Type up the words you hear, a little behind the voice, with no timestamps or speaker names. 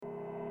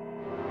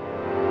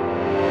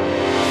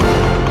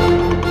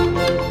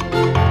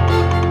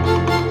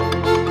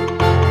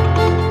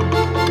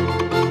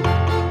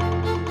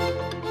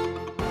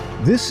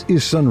This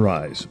is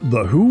Sunrise,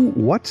 the who,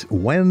 what,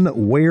 when,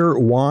 where,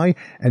 why,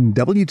 and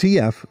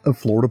WTF of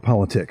Florida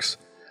politics.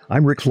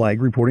 I'm Rick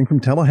Flagg reporting from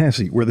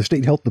Tallahassee, where the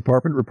State Health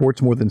Department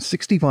reports more than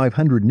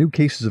 6,500 new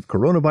cases of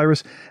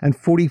coronavirus and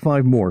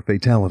 45 more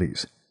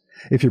fatalities.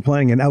 If you're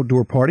planning an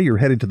outdoor party or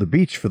headed to the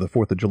beach for the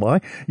 4th of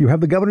July, you have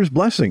the governor's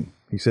blessing.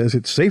 He says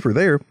it's safer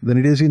there than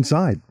it is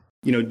inside.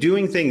 You know,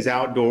 doing things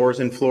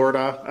outdoors in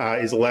Florida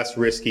is less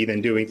risky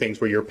than doing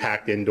things where you're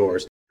packed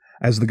indoors.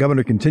 As the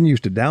governor continues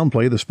to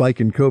downplay the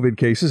spike in COVID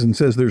cases and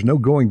says there's no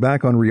going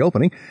back on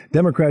reopening,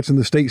 Democrats in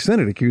the state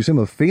Senate accuse him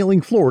of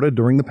failing Florida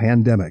during the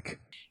pandemic.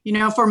 You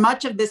know, for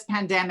much of this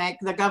pandemic,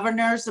 the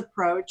governor's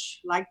approach,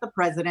 like the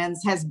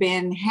president's, has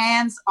been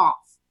hands off.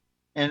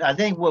 And I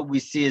think what we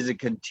see is a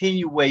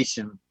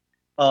continuation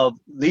of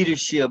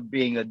leadership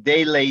being a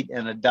day late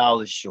and a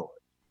dollar short.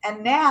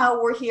 And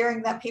now we're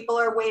hearing that people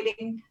are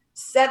waiting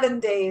 7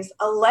 days,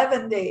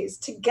 11 days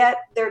to get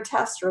their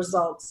test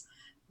results.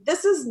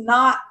 This is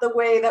not the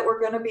way that we're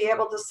going to be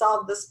able to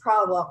solve this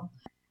problem.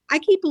 I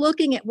keep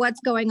looking at what's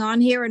going on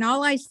here, and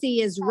all I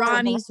see is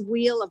Ronnie's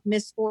wheel of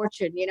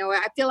misfortune. You know,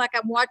 I feel like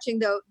I'm watching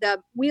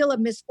the wheel of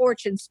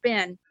misfortune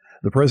spin.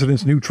 The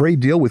president's new trade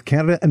deal with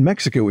Canada and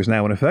Mexico is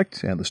now in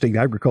effect, and the state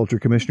agriculture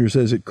commissioner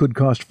says it could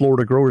cost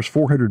Florida growers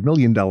 $400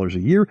 million a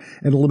year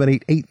and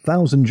eliminate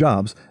 8,000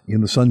 jobs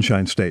in the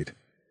Sunshine State.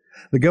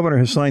 The governor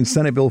has signed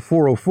Senate Bill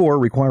 404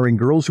 requiring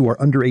girls who are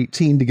under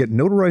 18 to get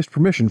notarized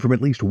permission from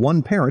at least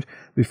one parent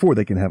before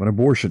they can have an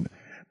abortion.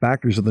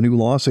 Backers of the new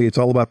law say it's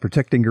all about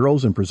protecting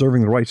girls and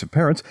preserving the rights of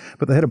parents,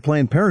 but the head of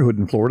Planned Parenthood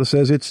in Florida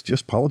says it's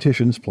just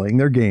politicians playing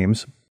their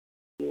games.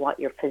 You want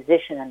your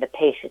physician and the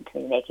patient to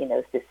be making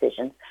those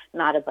decisions,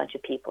 not a bunch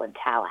of people in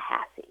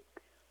Tallahassee.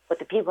 What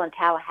the people in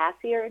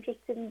Tallahassee are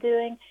interested in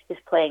doing is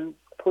playing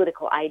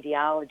political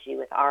ideology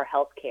with our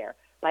health care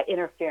by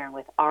interfering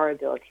with our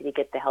ability to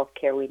get the health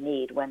care we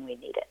need when we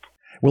need it.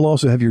 We'll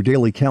also have your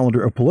daily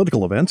calendar of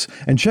political events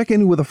and check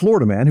in with a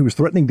Florida man who is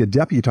threatening to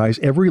deputize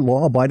every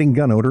law-abiding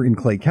gun owner in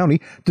Clay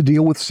County to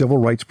deal with civil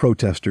rights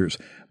protesters.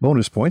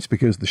 Bonus points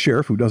because the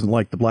sheriff, who doesn't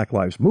like the Black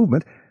Lives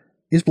Movement,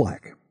 is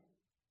black.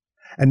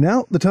 And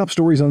now, the top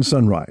stories on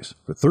Sunrise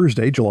for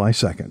Thursday, July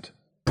 2nd.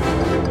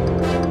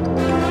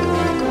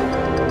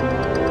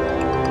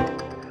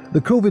 The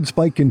COVID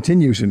spike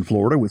continues in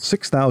Florida with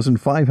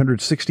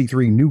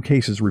 6,563 new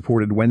cases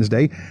reported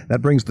Wednesday.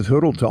 That brings the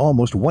total to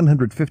almost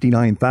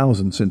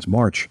 159,000 since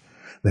March.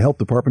 The health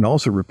department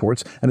also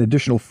reports an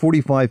additional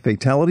 45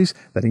 fatalities.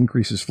 That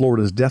increases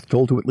Florida's death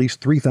toll to at least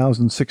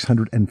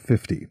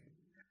 3,650.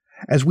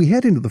 As we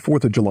head into the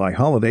 4th of July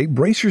holiday,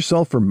 brace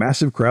yourself for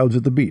massive crowds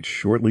at the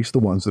beach, or at least the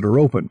ones that are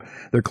open.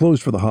 They're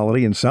closed for the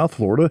holiday in South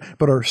Florida,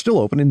 but are still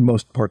open in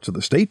most parts of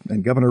the state,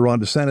 and Governor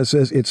Ron DeSantis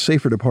says it's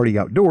safer to party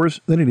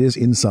outdoors than it is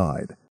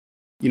inside.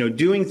 You know,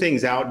 doing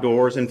things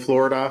outdoors in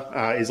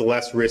Florida is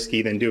less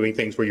risky than doing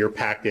things where you're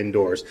packed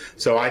indoors.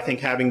 So I think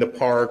having the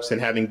parks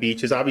and having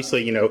beaches,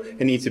 obviously, you know,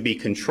 it needs to be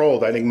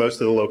controlled. I think most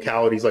of the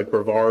localities like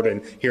Brevard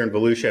and here in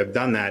Volusia have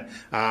done that.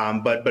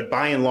 But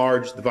by and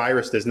large, the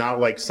virus does not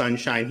like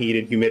sunshine, heat,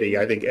 and humidity.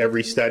 I think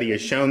every study has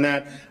shown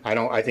that.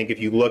 I think if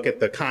you look at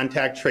the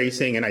contact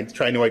tracing and I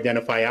try to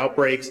identify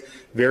outbreaks,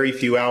 very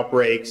few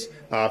outbreaks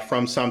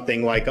from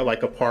something like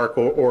a park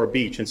or a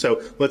beach. And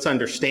so let's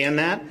understand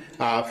that.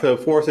 For the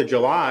 4th of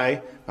July,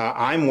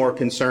 I'm more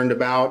concerned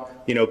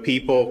about, you know,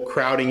 people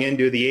crowding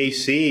into the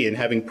AC and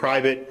having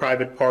private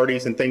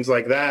parties and things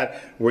like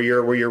that where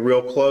you're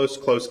real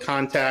close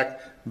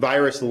contact.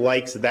 Virus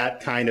likes that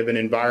kind of an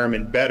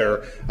environment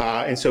better,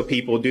 and so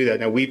people do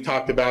that. Now, we've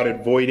talked about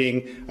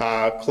avoiding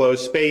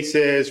closed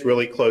spaces,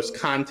 really close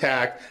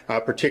contact,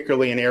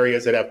 particularly in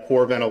areas that have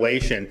poor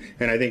ventilation.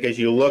 And I think as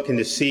you look and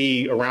to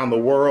see around the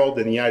world,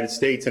 in the United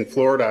States and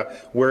Florida,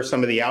 where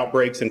some of the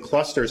outbreaks and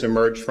clusters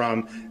emerge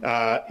from,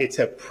 it's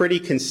a pretty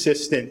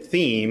consistent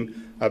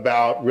theme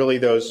about really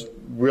those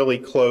really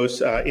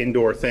close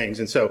indoor things.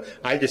 And so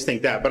I just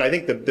think that. But I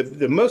think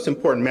the most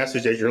important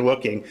message as you're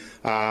looking,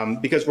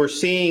 because we're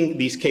seeing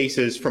these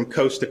cases from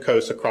coast to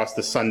coast across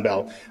the Sun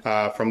Belt,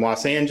 from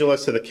Los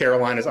Angeles to the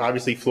Carolinas,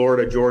 obviously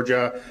Florida,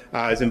 Georgia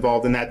is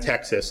involved in that,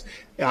 Texas.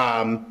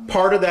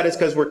 Part of that is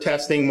because we're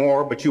testing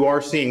more, but you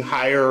are seeing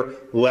higher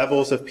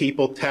levels of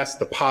people test.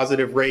 The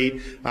positive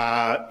rate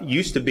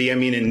used to be, I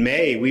mean, in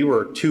May, we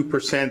were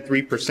 2%,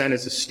 3%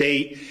 as a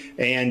state.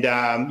 And,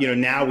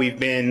 now we've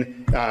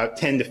been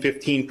 10 to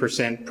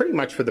 15% pretty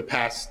much for the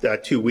past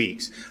 2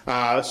 weeks.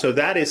 So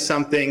that is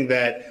something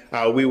that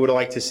we would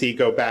like to see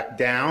go back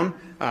down.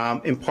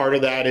 And part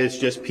of that is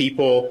just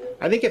people,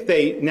 I think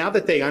now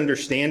that they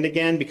understand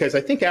again, because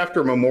I think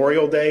after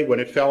Memorial Day, when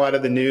it fell out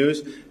of the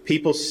news,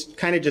 people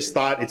kind of just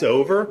thought it's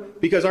over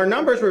because our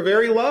numbers were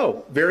very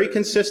low, very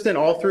consistent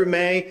all through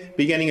May,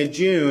 beginning of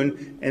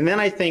June. And then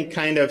I think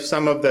kind of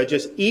some of the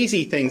just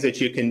easy things that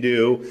you can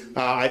do,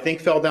 I think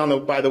fell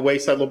down by the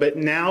wayside a little bit.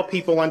 Now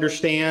people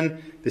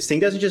understand this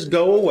thing doesn't just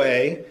go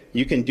away.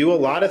 You can do a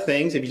lot of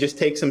things. If you just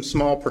take some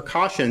small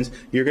precautions,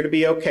 you're going to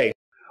be okay.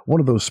 One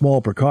of those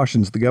small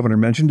precautions the governor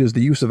mentioned is the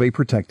use of a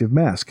protective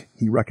mask.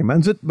 He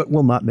recommends it, but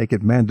will not make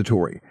it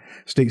mandatory.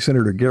 State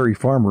Senator Gary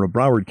Farmer of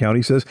Broward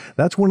County says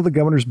that's one of the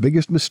governor's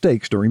biggest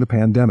mistakes during the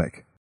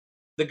pandemic.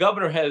 The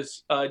governor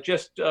has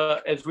just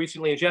as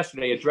recently as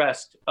yesterday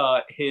addressed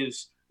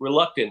his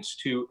reluctance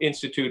to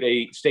institute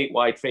a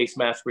statewide face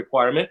mask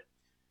requirement.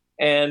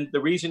 And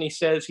the reason he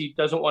says he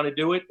doesn't want to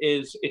do it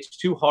is it's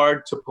too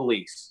hard to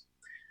police.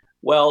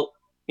 Well,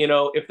 you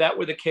know, if that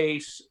were the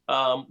case,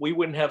 we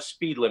wouldn't have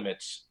speed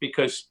limits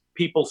because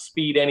people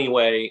speed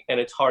anyway, and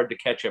it's hard to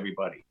catch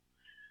everybody.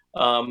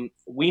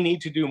 We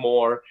need to do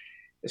more.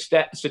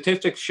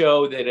 Statistics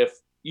show that if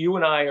you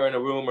and I are in a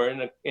room or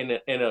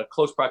in a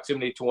close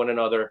proximity to one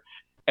another,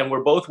 and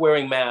we're both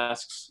wearing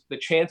masks, the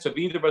chance of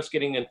either of us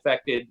getting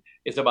infected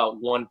is about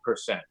 1%.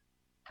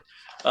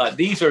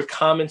 These are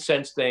common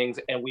sense things,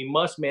 and we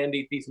must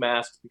mandate these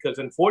masks because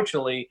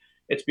unfortunately,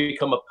 it's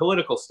become a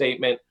political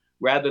statement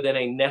rather than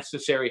a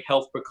necessary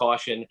health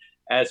precaution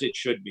as it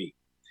should be.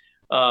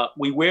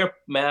 We wear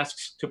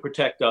masks to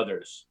protect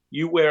others.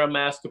 You wear a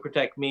mask to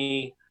protect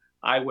me.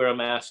 I wear a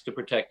mask to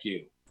protect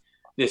you.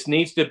 This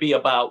needs to be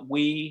about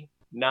we,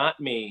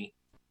 not me.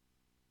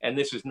 And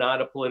this is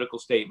not a political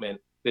statement.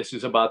 This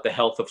is about the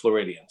health of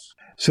Floridians.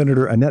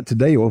 Senator Annette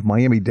Taddeo of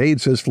Miami-Dade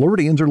says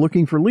Floridians are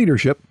looking for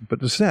leadership, but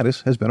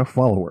DeSantis has been a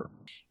follower.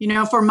 You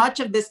know, for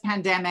much of this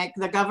pandemic,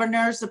 the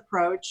governor's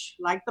approach,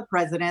 like the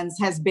president's,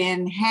 has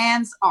been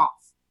hands off.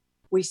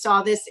 We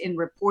saw this in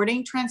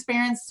reporting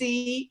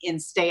transparency, in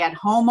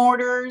stay-at-home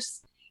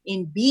orders,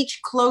 in beach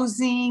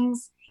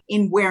closings,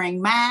 in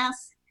wearing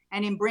masks,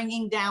 and in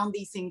bringing down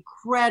these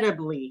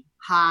incredibly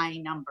high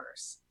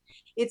numbers.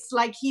 It's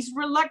like he's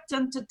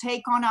reluctant to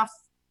take on a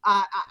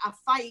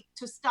fight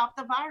to stop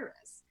the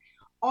virus,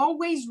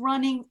 always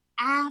running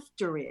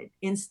after it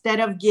instead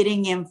of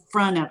getting in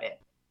front of it.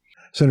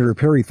 Senator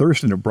Perry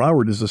Thurston of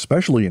Broward is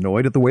especially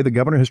annoyed at the way the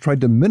governor has tried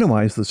to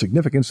minimize the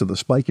significance of the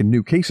spike in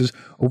new cases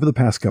over the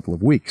past couple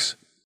of weeks.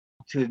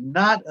 To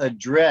not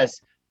address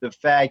the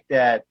fact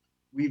that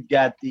we've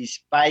got these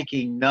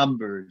spiking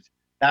numbers,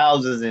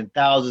 thousands and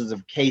thousands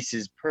of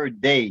cases per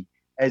day,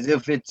 as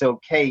if it's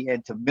okay,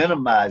 and to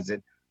minimize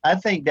it, I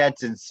think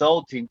that's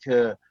insulting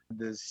to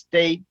the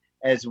state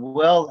as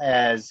well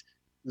as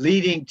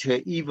leading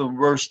to even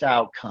worse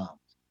outcomes.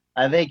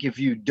 I think if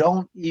you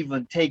don't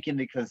even take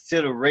into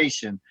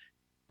consideration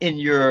in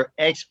your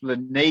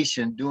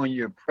explanation during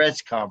your press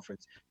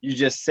conference, you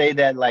just say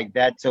that like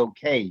that's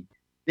okay,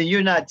 then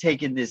you're not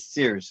taking this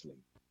seriously.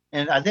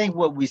 And I think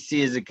what we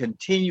see is a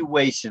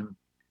continuation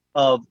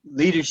of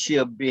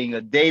leadership being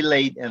a day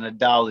late and a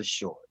dollar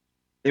short.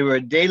 They were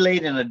a day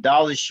late and a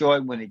dollar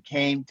short when it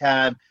came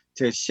time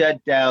to shut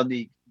down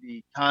the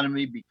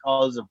economy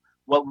because of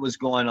what was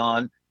going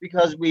on,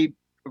 because we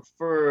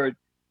preferred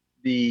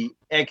the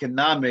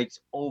economics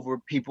over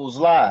people's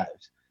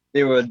lives.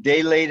 They were a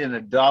day late and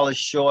a dollar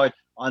short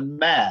on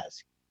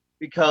masks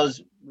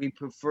because we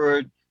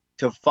preferred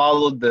to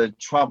follow the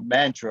Trump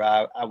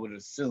mantra, I would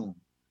assume.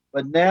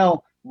 But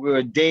now we're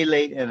a day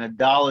late and a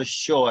dollar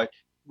short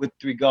with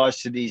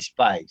regards to these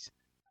spikes.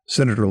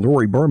 Senator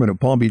Lori Berman of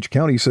Palm Beach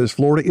County says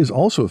Florida is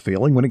also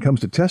failing when it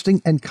comes to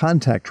testing and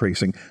contact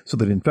tracing so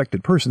that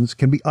infected persons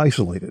can be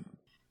isolated.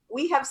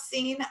 We have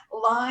seen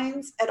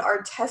lines at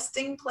our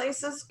testing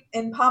places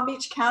in Palm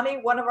Beach County.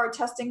 One of our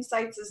testing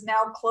sites is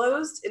now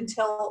closed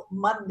until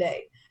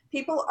Monday.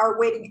 People are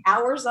waiting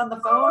hours on the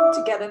phone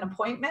to get an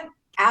appointment,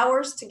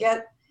 hours to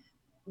get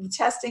the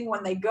testing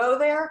when they go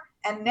there.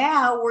 And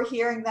now we're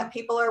hearing that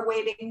people are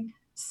waiting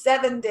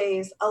 7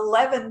 days,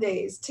 11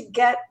 days to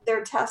get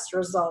their test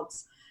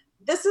results.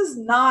 This is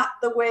not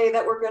the way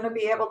that we're going to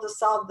be able to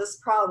solve this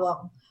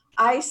problem.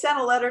 I sent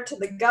a letter to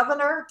the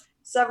governor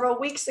several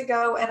weeks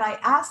ago, and I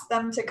asked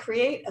them to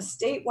create a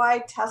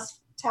statewide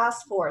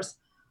task force,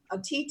 a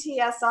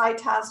TTSI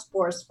task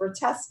force for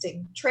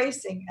testing,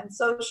 tracing, and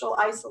social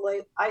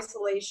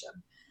isolation.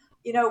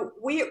 You know,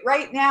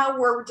 right now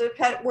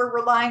we're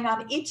relying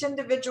on each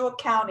individual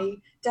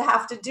county to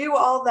have to do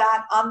all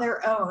that on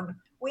their own.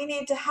 We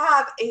need to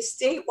have a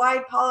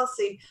statewide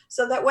policy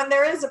so that when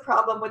there is a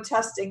problem with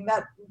testing,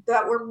 that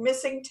we're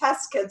missing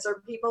test kits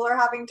or people are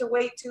having to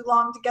wait too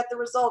long to get the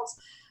results,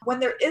 when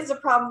there is a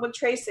problem with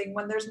tracing,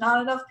 when there's not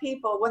enough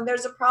people, when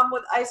there's a problem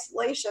with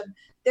isolation,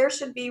 there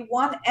should be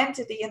one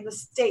entity in the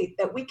state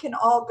that we can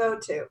all go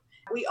to.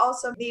 We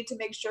also need to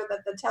make sure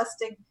that the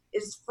testing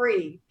is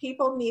free.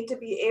 People need to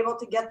be able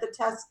to get the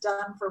test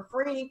done for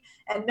free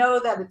and know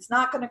that it's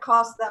not going to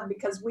cost them,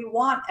 because we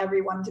want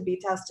everyone to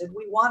be tested.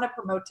 We want to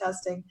promote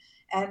testing,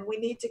 and we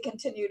need to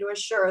continue to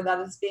assure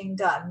that it's being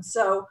done.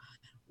 So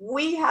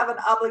we have an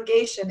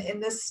obligation in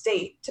this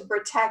state to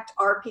protect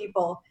our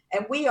people,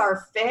 and we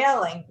are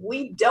failing.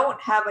 We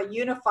don't have a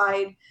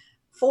unified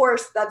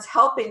force that's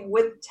helping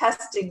with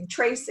testing,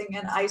 tracing,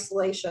 and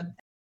isolation.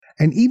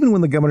 And even when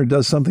the governor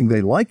does something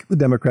they like, the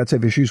Democrats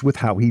have issues with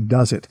how he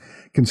does it.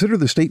 Consider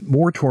the state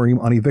moratorium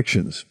on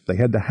evictions. They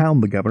had to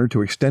hound the governor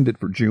to extend it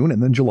for June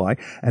and then July,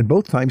 and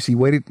both times he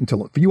waited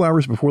until a few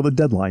hours before the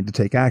deadline to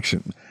take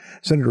action.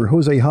 Senator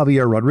Jose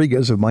Javier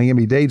Rodriguez of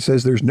Miami-Dade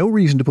says there's no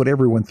reason to put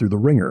everyone through the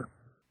ringer.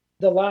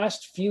 The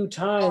last few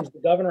times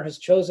the governor has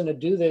chosen to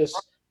do this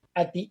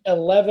at the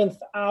 11th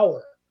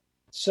hour.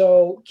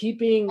 So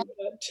keeping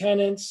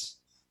tenants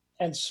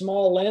and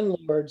small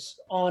landlords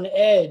on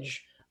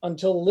edge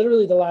until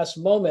literally the last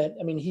moment.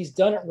 I mean, he's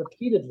done it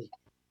repeatedly.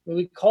 I mean,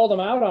 we called him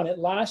out on it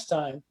last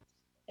time,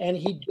 and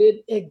he did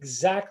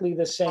exactly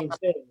the same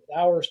thing with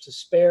hours to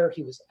spare.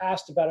 He was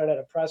asked about it at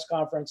a press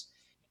conference.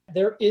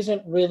 There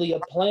isn't really a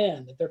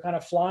plan, that they're kind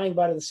of flying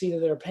by the seat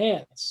of their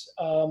pants.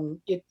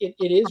 It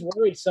is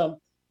worrisome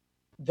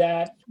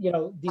that,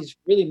 these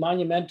really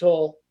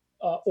monumental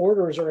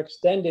orders are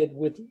extended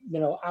with,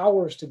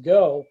 hours to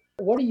go.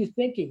 What are you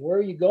thinking? Where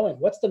are you going?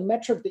 What's the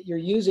metric that you're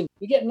using?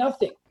 We get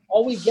nothing.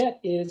 All we get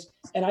is,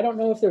 and I don't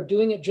know if they're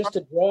doing it just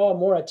to draw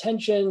more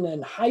attention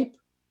and hype.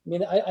 I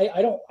mean,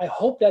 I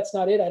hope that's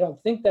not it. I don't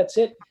think that's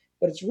it,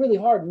 but it's really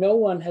hard. No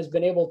one has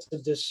been able to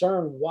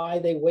discern why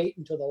they wait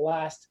until the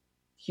last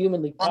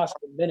humanly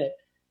possible minute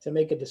to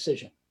make a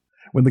decision.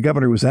 When the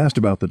governor was asked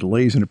about the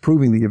delays in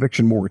approving the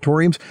eviction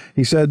moratoriums,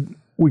 he said,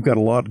 "We've got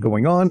a lot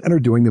going on and are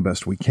doing the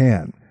best we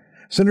can."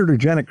 Senator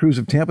Janet Cruz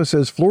of Tampa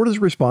says Florida's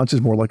response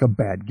is more like a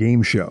bad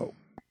game show.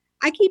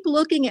 I keep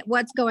looking at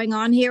what's going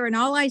on here, and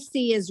all I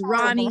see is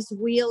Ronnie's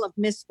wheel of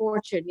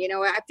misfortune.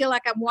 I feel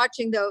like I'm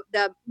watching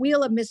the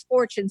wheel of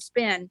misfortune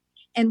spin,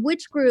 and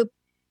which group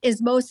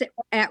is most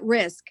at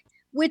risk?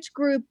 Which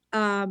group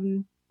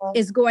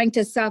is going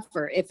to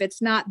suffer? If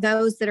it's not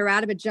those that are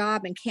out of a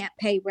job and can't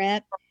pay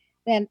rent,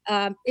 then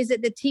is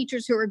it the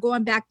teachers who are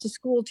going back to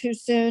school too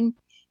soon?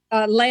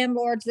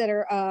 Landlords that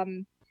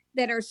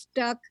are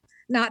stuck,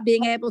 not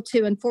being able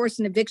to enforce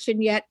an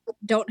eviction yet,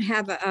 don't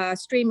have a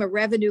stream of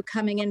revenue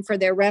coming in for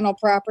their rental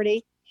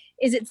property?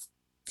 Is it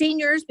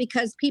seniors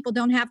because people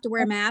don't have to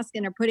wear masks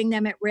and are putting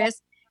them at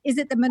risk? Is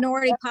it the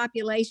minority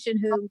population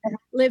who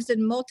lives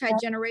in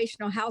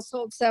multi-generational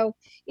households? So,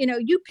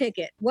 you pick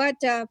it.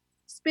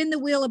 Spin the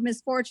wheel of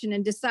misfortune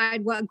and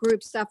decide what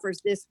group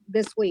suffers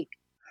this week.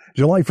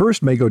 July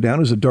 1st may go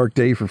down as a dark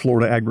day for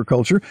Florida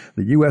agriculture.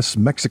 The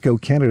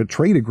U.S.-Mexico-Canada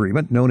trade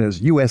agreement, known as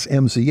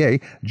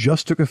USMCA,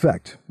 just took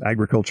effect.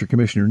 Agriculture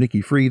Commissioner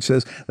Nikki Fried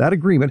says that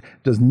agreement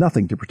does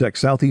nothing to protect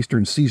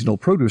southeastern seasonal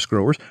produce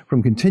growers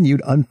from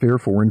continued unfair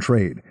foreign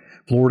trade.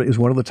 Florida is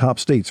one of the top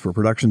states for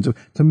productions of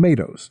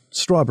tomatoes,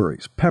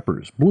 strawberries,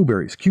 peppers,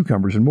 blueberries,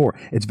 cucumbers, and more.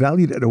 It's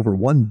valued at over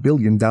 $1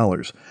 billion.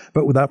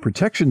 But without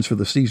protections for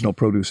the seasonal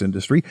produce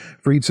industry,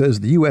 Fried says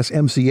the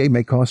USMCA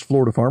may cost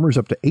Florida farmers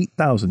up to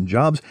 8,000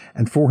 jobs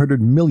and $400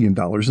 million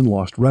in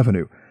lost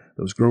revenue.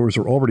 Those growers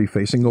are already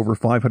facing over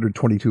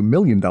 $522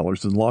 million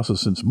in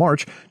losses since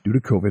March due to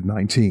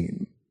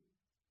COVID-19.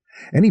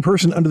 Any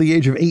person under the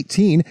age of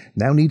 18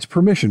 now needs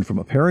permission from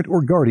a parent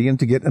or guardian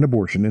to get an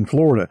abortion in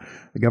Florida.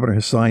 The governor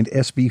has signed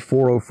SB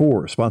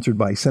 404, sponsored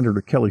by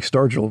Senator Kelly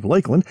Stargell of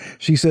Lakeland.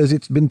 She says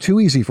it's been too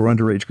easy for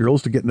underage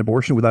girls to get an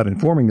abortion without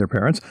informing their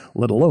parents,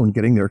 let alone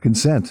getting their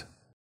consent.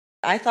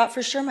 I thought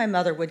for sure my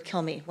mother would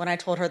kill me when I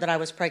told her that I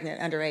was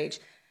pregnant underage.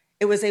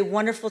 It was a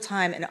wonderful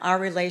time in our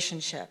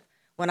relationship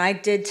when I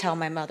did tell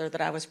my mother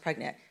that I was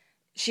pregnant.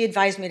 She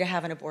advised me to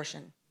have an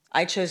abortion.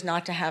 I chose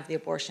not to have the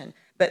abortion.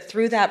 But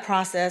through that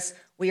process,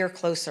 we are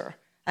closer.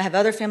 I have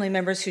other family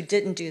members who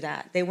didn't do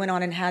that. They went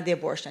on and had the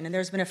abortion. And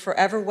there's been a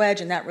forever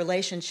wedge in that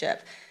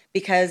relationship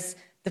because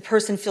the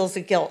person feels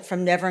the guilt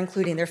from never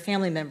including their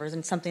family members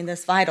in something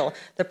this vital,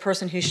 the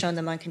person who's shown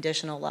them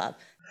unconditional love.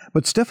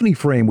 But Stephanie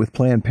Frame with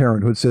Planned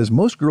Parenthood says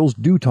most girls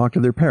do talk to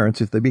their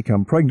parents if they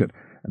become pregnant,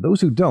 and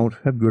those who don't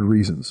have good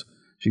reasons.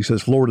 She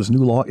says Florida's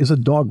new law is a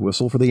dog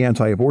whistle for the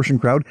anti-abortion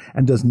crowd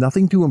and does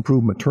nothing to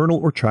improve maternal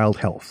or child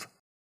health.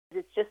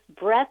 It's just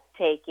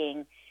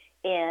breathtaking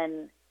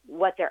in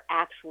what they're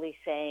actually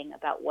saying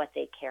about what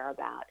they care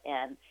about.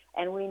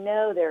 And we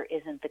know there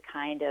isn't the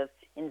kind of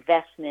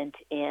investment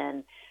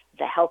in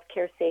the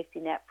healthcare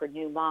safety net for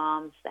new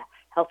moms, the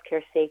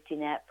healthcare safety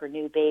net for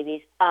new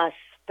babies,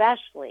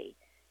 especially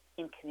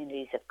in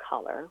communities of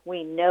color.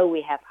 We know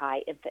we have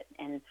high infant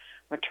and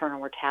maternal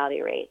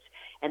mortality rates.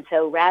 And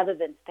so rather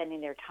than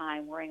spending their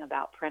time worrying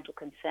about parental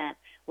consent,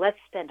 let's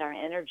spend our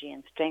energy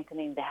in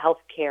strengthening the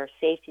healthcare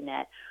safety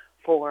net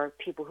for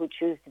people who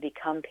choose to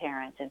become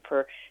parents and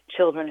for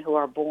children who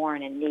are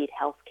born and need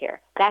health care.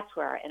 That's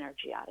where our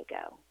energy ought to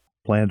go.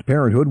 Planned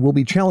Parenthood will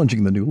be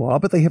challenging the new law,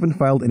 but they haven't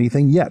filed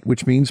anything yet,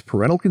 which means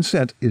parental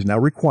consent is now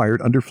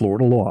required under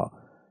Florida law.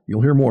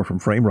 You'll hear more from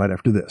Frame right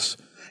after this.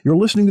 You're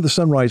listening to the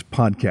Sunrise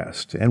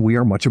Podcast, and we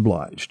are much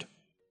obliged.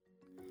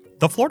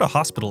 The Florida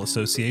Hospital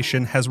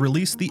Association has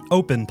released the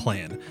OPEN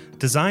plan,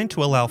 designed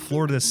to allow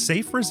Florida's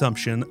safe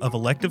resumption of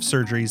elective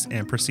surgeries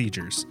and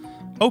procedures.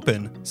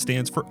 OPEN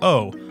stands for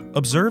O,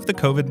 observe the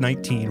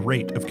COVID-19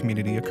 rate of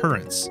community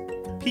occurrence.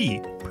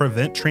 P,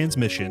 prevent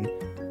transmission.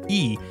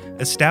 E,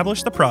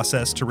 establish the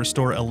process to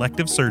restore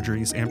elective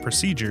surgeries and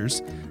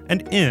procedures,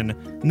 and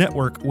N,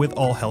 network with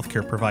all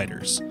healthcare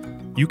providers.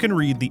 You can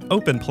read the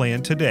open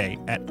plan today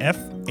at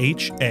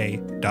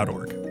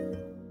fha.org.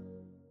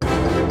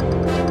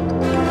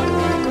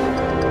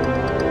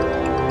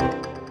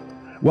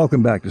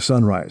 Welcome back to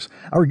Sunrise.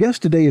 Our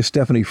guest today is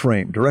Stephanie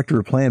Frame, Director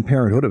of Planned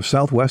Parenthood of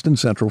Southwest and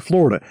Central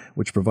Florida,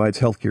 which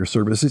provides healthcare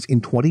services in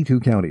 22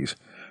 counties.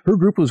 Her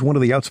group was one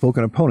of the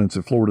outspoken opponents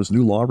of Florida's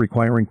new law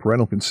requiring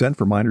parental consent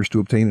for minors to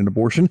obtain an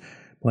abortion.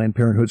 Planned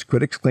Parenthood's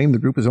critics claim the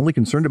group is only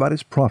concerned about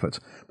its profits,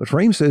 but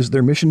Frame says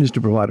their mission is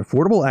to provide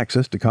affordable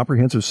access to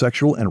comprehensive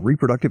sexual and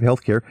reproductive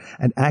health care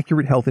and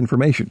accurate health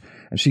information.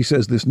 And she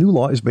says this new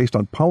law is based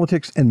on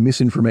politics and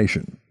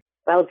misinformation.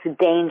 Well, it's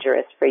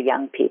dangerous for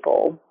young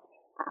people.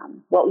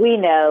 What we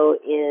know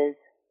is,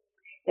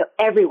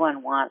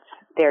 everyone wants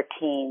their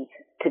teens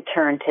to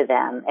turn to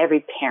them.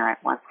 Every parent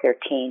wants their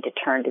teen to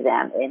turn to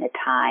them in a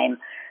time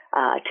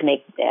to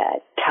make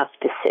tough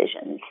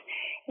decisions.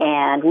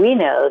 And we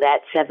know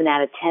that 7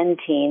 out of 10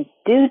 teens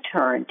do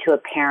turn to a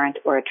parent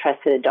or a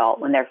trusted adult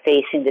when they're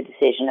facing the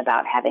decision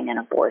about having an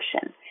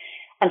abortion.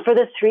 And for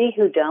the 3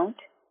 who don't,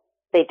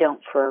 they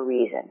don't for a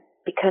reason,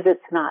 because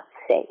it's not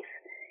safe.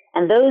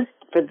 And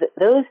for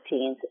those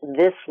teens,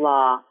 this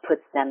law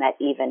puts them at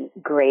even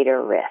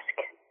greater risk.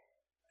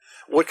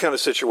 What kind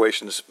of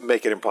situations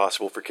make it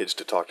impossible for kids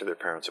to talk to their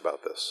parents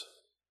about this?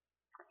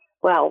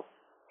 Well,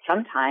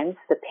 sometimes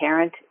the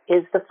parent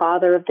is the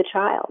father of the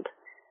child.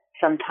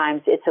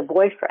 Sometimes it's a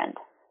boyfriend,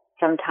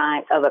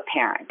 sometimes of a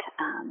parent.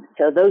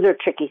 So those are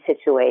tricky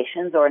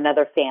situations, or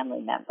another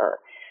family member.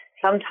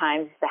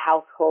 Sometimes the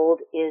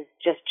household is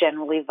just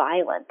generally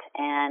violent,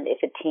 and if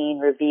a teen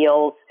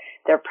reveals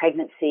their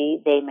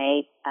pregnancy, they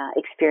may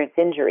experience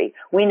injury.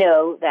 We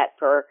know that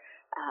for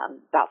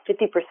about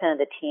 50% of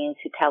the teens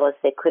who tell us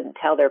they couldn't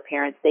tell their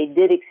parents, they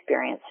did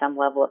experience some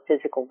level of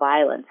physical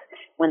violence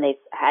when they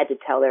had to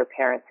tell their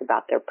parents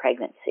about their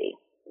pregnancy.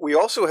 We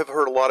also have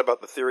heard a lot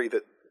about the theory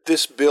that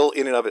this bill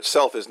in and of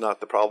itself is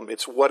not the problem.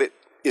 It's what it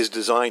is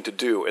designed to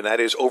do, and that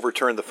is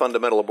overturn the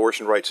fundamental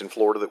abortion rights in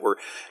Florida that were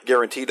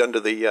guaranteed under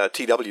the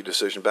TW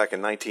decision back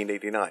in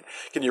 1989.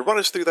 Can you run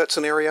us through that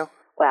scenario?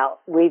 Well,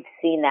 we've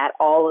seen that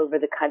all over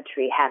the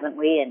country, haven't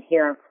we? And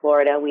here in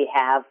Florida, we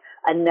have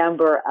a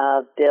number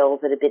of bills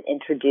that have been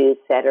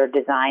introduced that are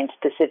designed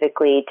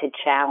specifically to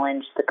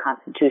challenge the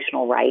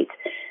constitutional right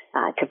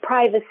to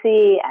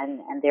privacy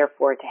and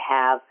therefore to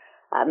have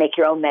make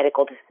your own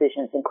medical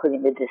decisions,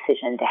 including the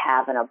decision to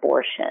have an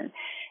abortion.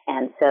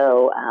 And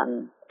so,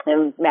 as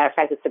a matter of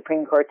fact, the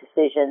Supreme Court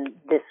decision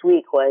this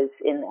week was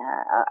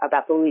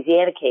about the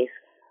Louisiana case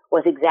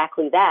was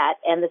exactly that.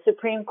 And the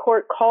Supreme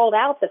Court called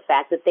out the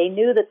fact that they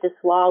knew that this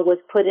law was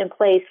put in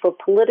place for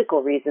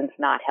political reasons,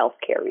 not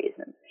healthcare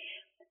reasons.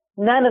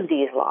 None of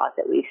these laws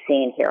that we've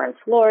seen here in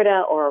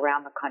Florida or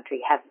around the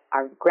country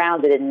are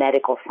grounded in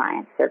medical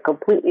science. They're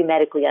completely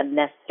medically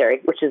unnecessary,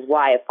 which is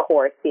why, of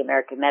course, the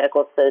American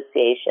Medical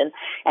Association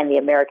and the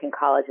American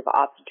College of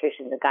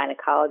Obstetricians and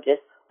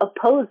Gynecologists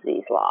oppose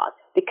these laws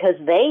because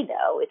they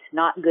know it's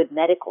not good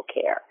medical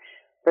care.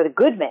 For the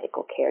good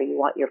medical care, you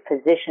want your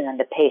physician and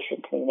the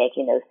patient to be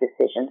making those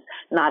decisions,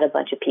 not a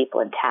bunch of people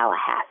in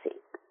Tallahassee.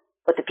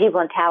 What the people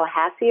in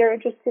Tallahassee are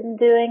interested in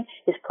doing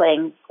is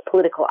playing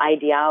political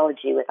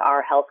ideology with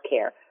our health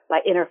care by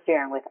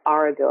interfering with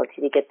our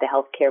ability to get the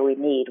health care we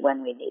need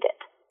when we need it.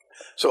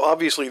 So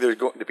obviously there's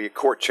going to be a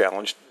court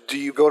challenge. Do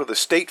you go to the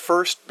state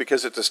first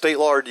because it's a state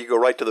law, or do you go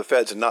right to the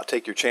feds and not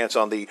take your chance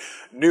on the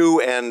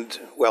new and,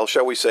 well,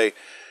 shall we say,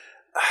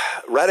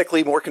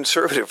 radically more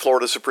conservative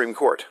Florida Supreme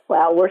Court?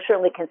 Well, we're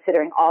certainly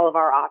considering all of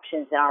our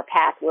options in our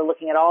path. We're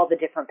looking at all the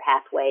different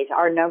pathways.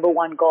 Our number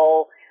one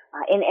goal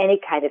in any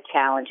kind of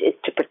challenge is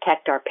to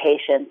protect our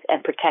patients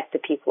and protect the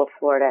people of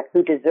Florida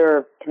who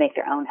deserve to make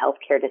their own health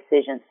care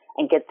decisions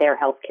and get their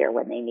health care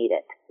when they need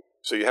it.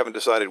 So you haven't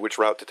decided which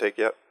route to take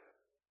yet?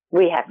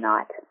 We have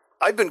not.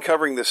 I've been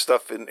covering this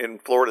stuff in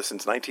Florida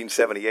since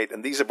 1978,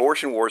 and these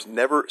abortion wars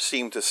never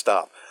seem to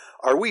stop.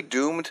 Are we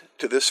doomed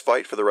to this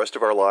fight for the rest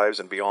of our lives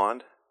and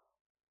beyond?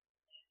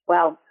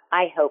 Well,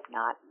 I hope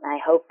not. I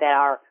hope that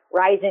our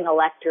rising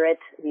electorate,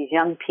 these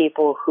young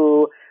people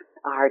who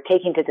are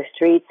taking to the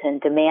streets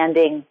and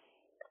demanding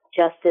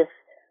justice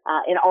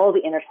in all the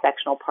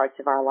intersectional parts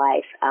of our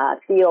life,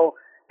 feel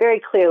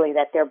very clearly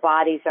that their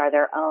bodies are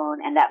their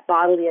own and that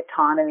bodily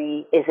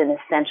autonomy is an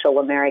essential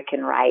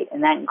American right,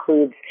 and that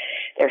includes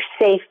their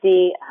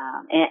safety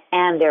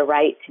and their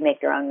right to make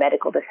their own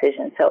medical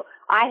decisions. So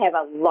I have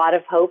a lot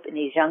of hope in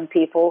these young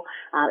people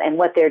and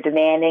what they're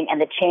demanding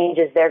and the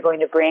changes they're going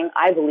to bring,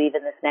 I believe,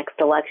 in this next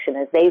election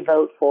as they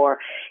vote for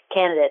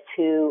candidates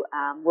who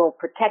will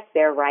protect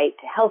their right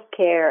to health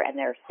care and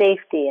their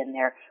safety and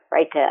their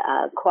right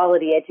to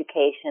quality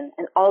education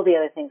and all the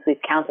other things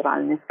we've counted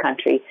on in this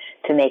country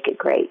to make it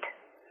great.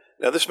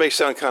 Now, this may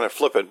sound kind of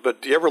flippant,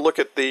 but do you ever look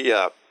at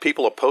the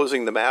people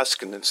opposing the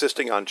mask and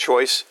insisting on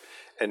choice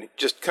and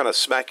just kind of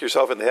smack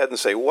yourself in the head and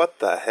say, what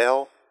the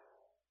hell?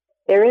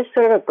 There is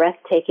sort of a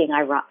breathtaking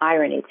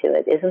irony to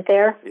it, isn't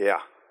there? Yeah.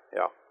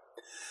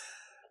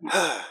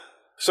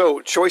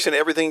 So choice in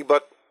everything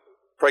but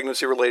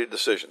pregnancy-related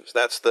decisions.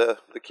 That's the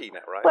key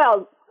now, right?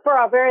 Well,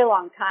 for a very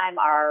long time,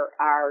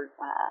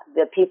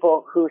 the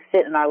people who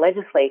sit in our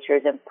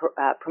legislatures and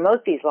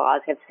promote these laws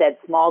have said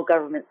small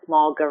government,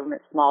 small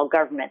government, small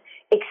government,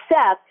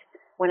 except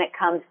when it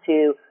comes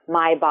to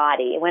my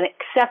body,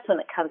 except when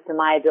it comes to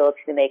my ability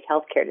to make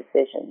healthcare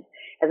decisions.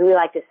 As we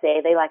like to say,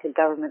 they like a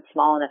government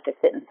small enough to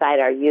fit inside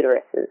our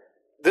uteruses.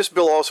 This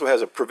bill also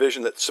has a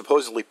provision that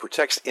supposedly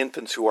protects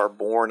infants who are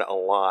born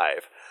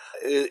alive.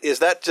 Is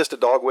that just a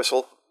dog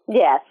whistle?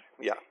 Yes.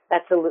 Yeah.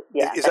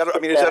 Is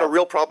that a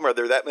real problem? Are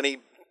there that many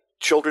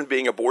children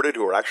being aborted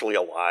who are actually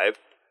alive?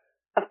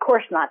 Of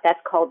course not. That's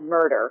called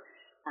murder,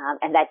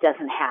 and that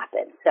doesn't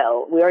happen.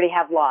 So we already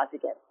have laws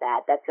against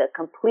that. That's a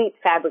complete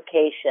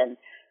fabrication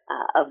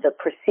of the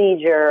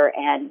procedure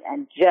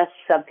and just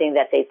something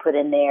that they put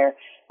in there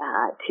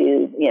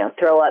to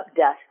throw up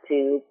dust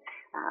to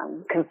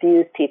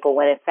confuse people,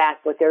 when in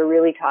fact what they're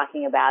really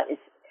talking about is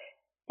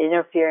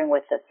interfering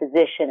with the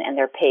physician and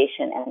their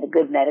patient and the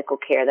good medical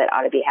care that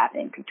ought to be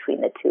happening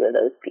between the two of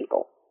those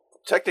people.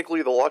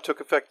 Technically, the law took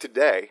effect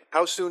today.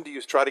 How soon do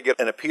you try to get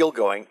an appeal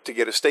going to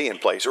get a stay in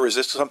place, or is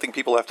this something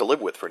people have to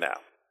live with for now?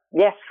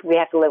 Yes, we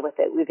have to live with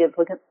it. We've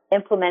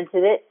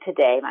implemented it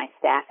today. My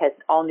staff has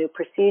all new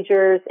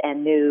procedures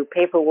and new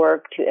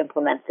paperwork to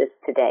implement this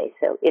today.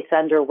 So it's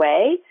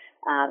underway,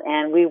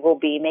 and we will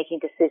be making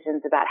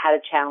decisions about how to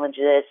challenge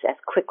this as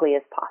quickly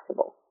as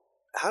possible.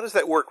 How does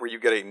that work where you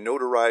get a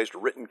notarized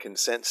written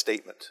consent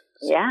statement?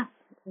 Yeah,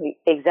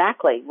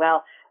 exactly.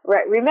 Well,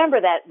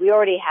 remember that we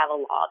already have a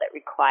law that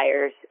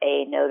requires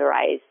a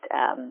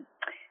notarized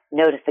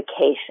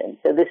notification.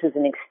 So this is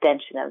an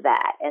extension of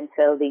that. And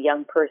so the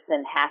young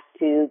person has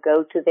to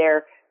go to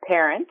their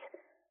parent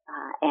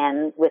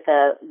and with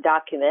a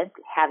document,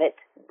 have it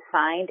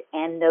signed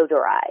and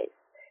notarized.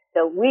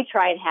 So we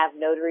try and have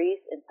notaries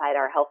inside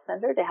our health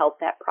center to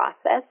help that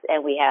process,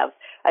 and we have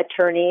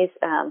attorneys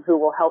who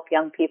will help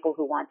young people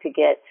who want to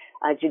get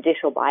a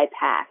judicial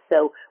bypass.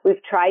 So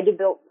we've tried to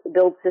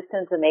build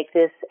systems to make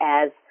this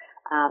as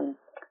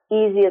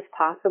easy as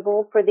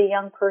possible for the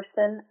young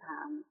person.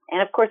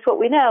 And of course, what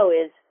we know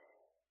is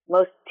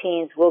most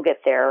teens will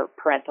get their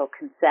parental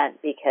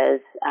consent because,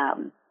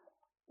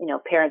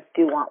 parents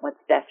do want what's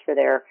best for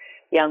their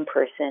young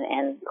person,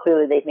 and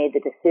clearly they've made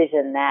the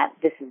decision that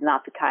this is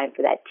not the time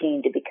for that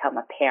teen to become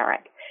a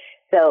parent.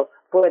 So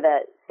for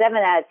the 7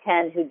 out of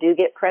 10 who do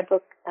get parental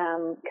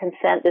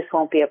consent, this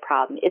won't be a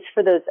problem. It's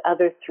for those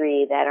other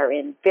 3 that are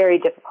in very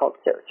difficult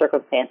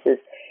circumstances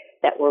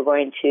that we're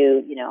going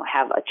to,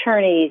 have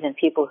attorneys and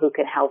people who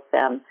can help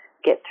them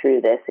get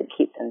through this and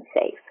keep them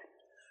safe.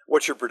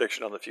 What's your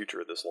prediction on the future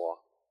of this law?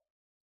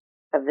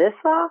 Of this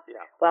law?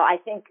 Yeah. Well, I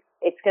think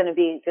it's going to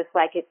be just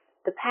like it's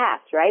the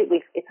past, right?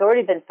 It's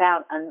already been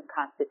found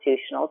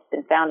unconstitutional. It's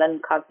been found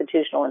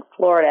unconstitutional in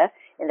Florida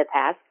in the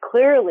past.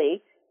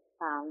 Clearly,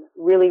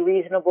 really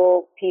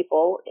reasonable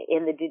people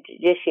in the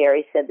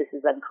judiciary said this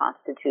is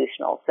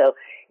unconstitutional. So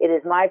it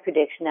is my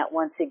prediction that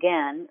once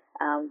again,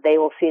 they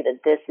will see that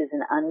this is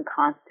an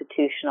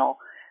unconstitutional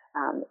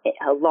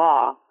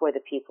law for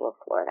the people of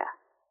Florida.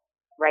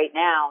 Right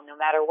now, no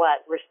matter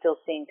what, we're still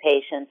seeing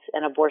patients,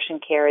 and abortion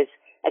care is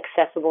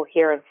accessible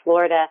here in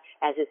Florida,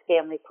 as is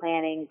family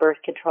planning, birth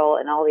control,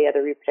 and all the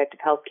other reproductive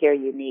health care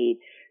you need.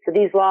 So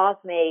these laws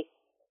may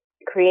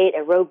create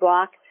a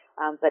roadblock,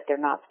 but they're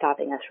not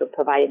stopping us from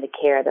providing the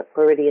care that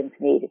Floridians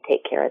need to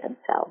take care of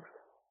themselves.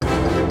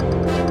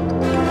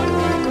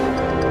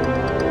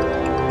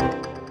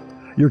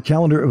 Your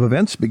calendar of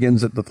events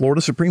begins at the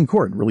Florida Supreme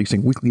Court,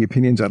 releasing weekly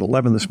opinions at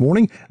 11 this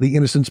morning. The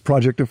Innocence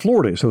Project of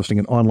Florida is hosting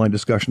an online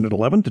discussion at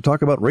 11 to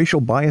talk about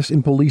racial bias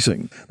in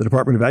policing. The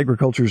Department of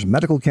Agriculture's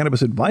Medical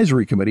Cannabis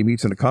Advisory Committee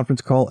meets in a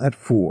conference call at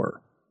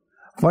 4.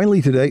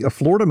 Finally today, a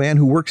Florida man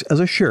who works as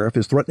a sheriff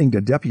is threatening to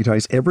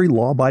deputize every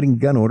law-abiding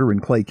gun owner in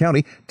Clay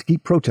County to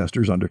keep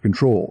protesters under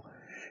control.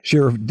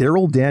 Sheriff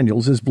Daryl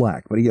Daniels is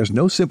black, but he has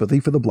no sympathy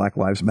for the Black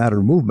Lives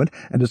Matter movement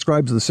and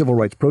describes the civil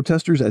rights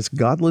protesters as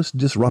godless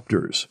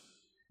disruptors.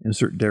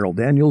 Insert Daryl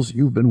Daniels,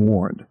 you've been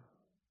warned.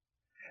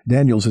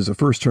 Daniels is a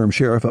first-term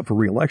sheriff up for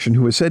re-election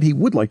who has said he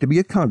would like to be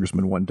a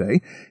congressman one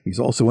day. He's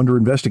also under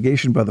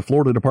investigation by the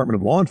Florida Department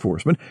of Law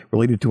Enforcement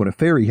related to an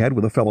affair he had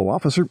with a fellow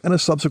officer and a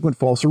subsequent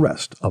false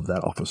arrest of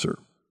that officer.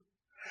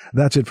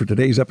 That's it for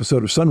today's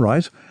episode of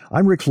Sunrise.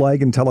 I'm Rick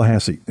Flagg in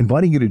Tallahassee,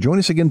 inviting you to join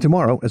us again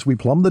tomorrow as we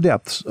plumb the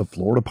depths of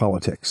Florida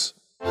politics.